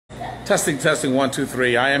Testing, testing, 1, 2,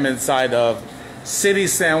 3. I am inside of City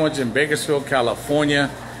Sandwich in Bakersfield, California,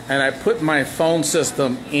 and I put my phone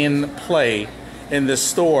system in play in this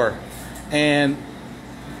store. And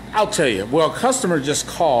I'll tell you, well, a customer just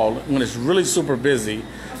called when it's really super busy,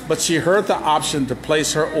 but she heard the option to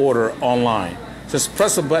place her order online. Just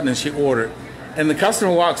press a button and she ordered. And the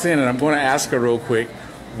customer walks in, and I'm going to ask her real quick,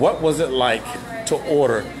 what was it like to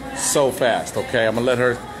order so fast? Okay, I'm going to let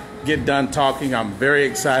her get done talking. I'm very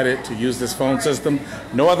excited to use this phone system.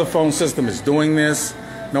 No other phone system is doing this.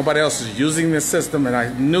 Nobody else is using this system, and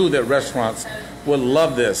I knew that restaurants would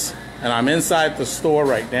love this. And I'm inside the store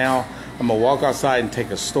right now. I'm gonna walk outside and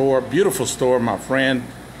take a store, beautiful store. My friend,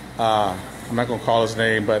 I'm not gonna call his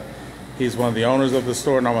name, but he's one of the owners of the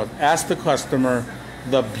store, and I'm gonna ask the customer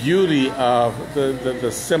the beauty of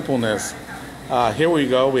the simpleness. Here we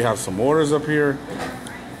go. We have some orders up here.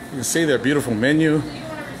 You can see their beautiful menu.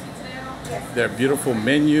 Their beautiful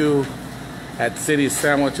menu at City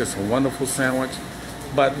Sandwich. It's a wonderful sandwich.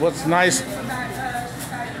 But what's nice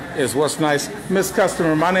is Miss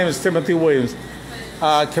Customer, my name is Timothy Williams.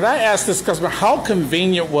 Can I ask this customer, how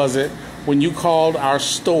convenient was it when you called our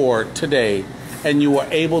store today and you were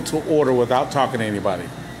able to order without talking to anybody?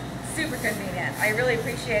 Super convenient. I really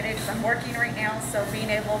appreciate it because I'm working right now, so being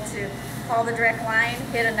able to call the direct line,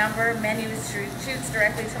 hit a number, menu shoots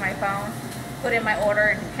directly to my phone, put in my order,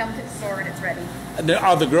 and come to the store and it's ready.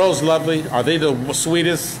 Are the girls lovely? Are they the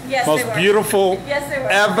sweetest, yes, most beautiful yes, they were.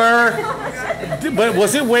 ever? But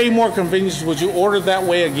was it way more convenient? Would you order that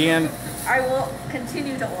way again? I will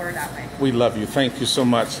continue to order that way. We love you. Thank you so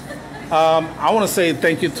much. I want to say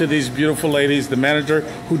thank you to these beautiful ladies. The manager,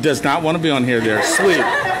 who does not want to be on here, they're sweet.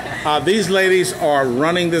 These ladies are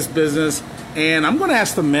running this business, and I'm going to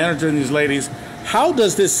ask the manager and these ladies, how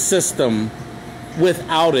does this system,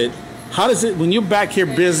 without it, how does it, when you're back here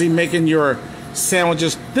busy making your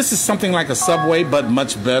sandwiches, this is something like a Subway, but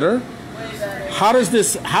much better. How does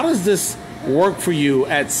this work for you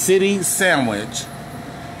at City Sandwich?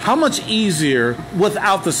 How much easier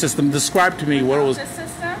without the system? Describe to me what it was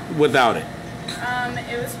without it.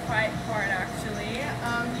 It was quite hard, actually.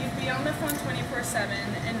 You'd be on the phone 24/7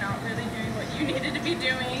 and not really doing what you needed to be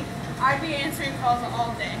doing. I'd be answering calls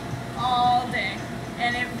all day,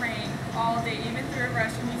 and it rang all day. Even through a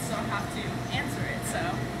rush, and we still have to answer it. So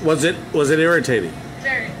was it irritating?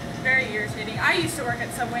 Very, very irritating. I used to work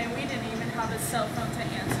at Subway, and we didn't even have a cell phone to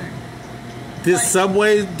answer. Did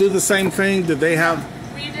Subway do the same thing? Did they have?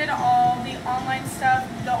 We did all the online stuff.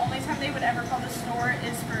 The only time they would ever call the store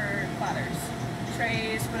is for platters,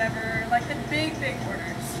 trays, whatever, like the big orders.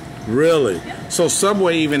 Really? Yep. So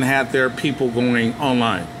Subway even had their people going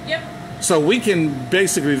online. Yep. So we can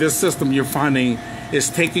basically, this system you're finding is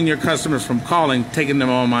taking your customers from calling, taking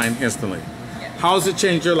them online instantly. Yep. How has it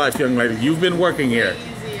changed your life, young lady? You've been working here.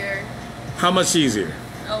 Easier. How much easier?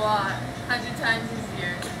 A lot. 100 times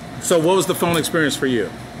easier. So what was the phone experience for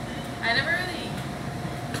you? I never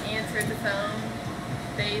really answered the phone.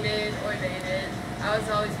 They did. I was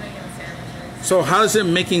always making the sandwiches. So how is it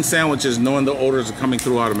making sandwiches knowing the orders are coming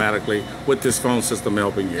through automatically with this phone system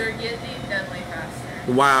helping you? They're getting done way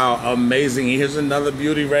faster. Wow, amazing. Here's another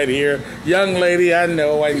beauty right here. Young lady, I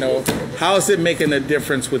know. How is it making a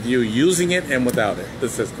difference with you using it and without it, the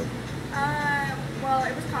system? Well,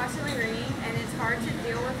 it was constantly ringing, and it's hard to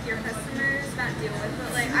deal with your customers,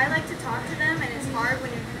 but like, I like to talk to them, and it's hard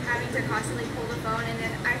when you're having to constantly pull the phone, and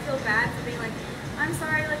then I feel bad for being like, I'm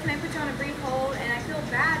sorry, like, can I put you on a brief hold? And I feel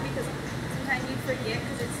bad because sometimes you forget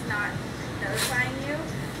because it's not notifying you.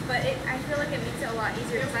 But I feel like it makes it a lot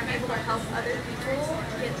easier because I'm able to help other people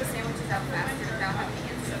get the sandwiches out faster without having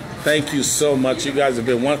to answer. Thank you so much. You guys have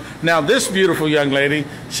been one. Now, this beautiful young lady,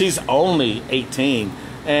 she's only 18,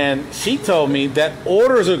 and she told me that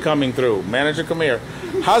orders are coming through. Manager, come here.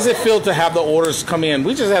 How's it feel to have the orders come in?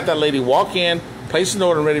 We just had that lady walk in, place an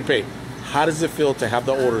order, and ready to pay. How does it feel to have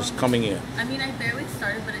the orders coming in? I mean, I barely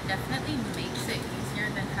started, but it definitely makes it easier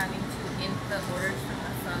than having to input orders from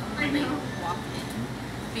the phone when they walk in,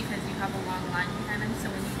 because you have a long line behind them. So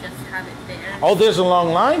when you just have it there. Oh, there's a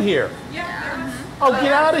long line here. Yeah. Mm-hmm. Oh,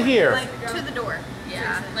 get out of here. Like, to the door.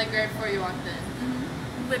 Yeah, like right before you walked in.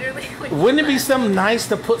 Mm-hmm. Literally. Wouldn't it be something nice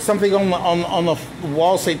to put something on the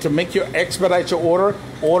wall, say, to make you expedite your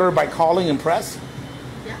order by calling and press?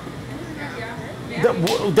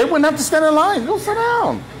 They wouldn't have to stand in line. Go sit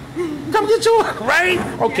down. Come get your order, right?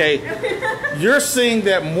 Okay. You're seeing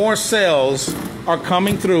that more sales are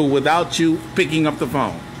coming through without you picking up the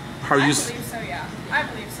phone. I believe so, yeah. I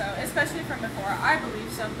believe so, especially from before. I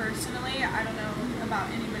believe so personally. I don't know about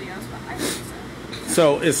anybody else, but I believe so.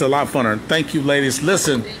 So it's a lot funner. Thank you, ladies.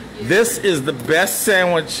 Listen, this is the best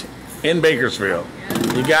sandwich in Bakersfield.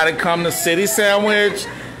 You got to come to City Sandwich.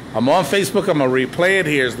 I'm on Facebook. I'm going to replay it.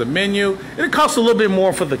 Here's the menu. It costs a little bit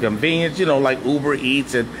more for the convenience, you know, like Uber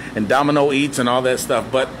Eats and Domino Eats and all that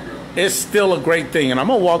stuff. But it's still a great thing. And I'm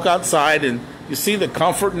going to walk outside and you see the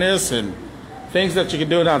comfortness and things that you can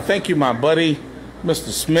do. Now, thank you, my buddy, Mr.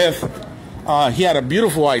 Smith. He had a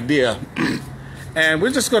beautiful idea. And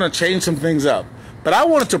we're just going to change some things up. But I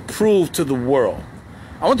wanted to prove to the world,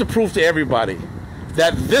 I want to prove to everybody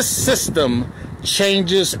that this system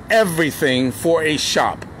changes everything for a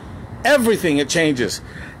shop. Everything, it changes.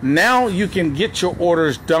 Now you can get your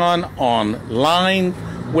orders done online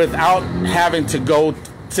without having to go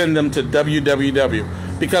send them to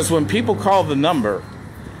www. Because when people call the number,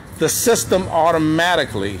 the system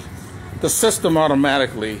automatically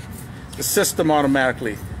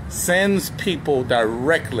sends people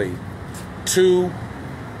directly to,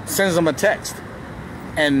 sends them a text.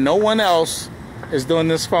 And no one else is doing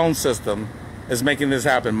this phone system, is making this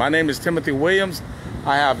happen. My name is Timothy Williams.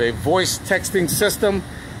 I have a voice texting system.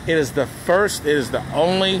 It is the first, it is the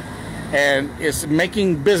only, and it's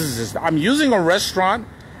making businesses. I'm using a restaurant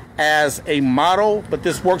as a model, but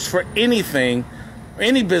this works for anything,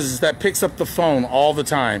 any business that picks up the phone all the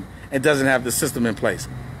time and doesn't have the system in place.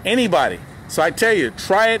 Anybody. So I tell you,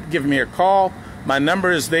 try it, give me a call. My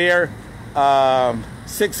number is there,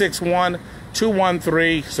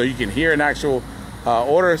 661-213, so you can hear an actual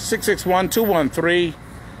order,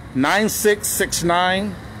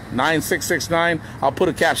 661-213-9669. I'll put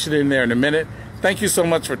a caption in there in a minute. Thank you so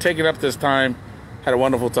much for taking up this time. Had a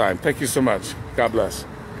wonderful time. Thank you so much. God bless.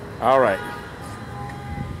 All right.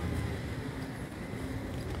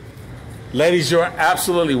 Ladies, you're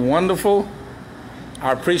absolutely wonderful.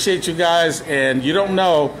 I appreciate you guys. And you don't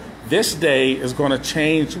know, this day is going to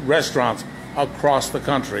change restaurants across the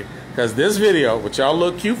country. Because this video, with y'all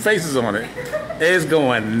little cute faces on it, is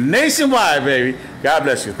going nationwide, baby. God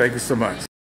bless you. Thank you so much.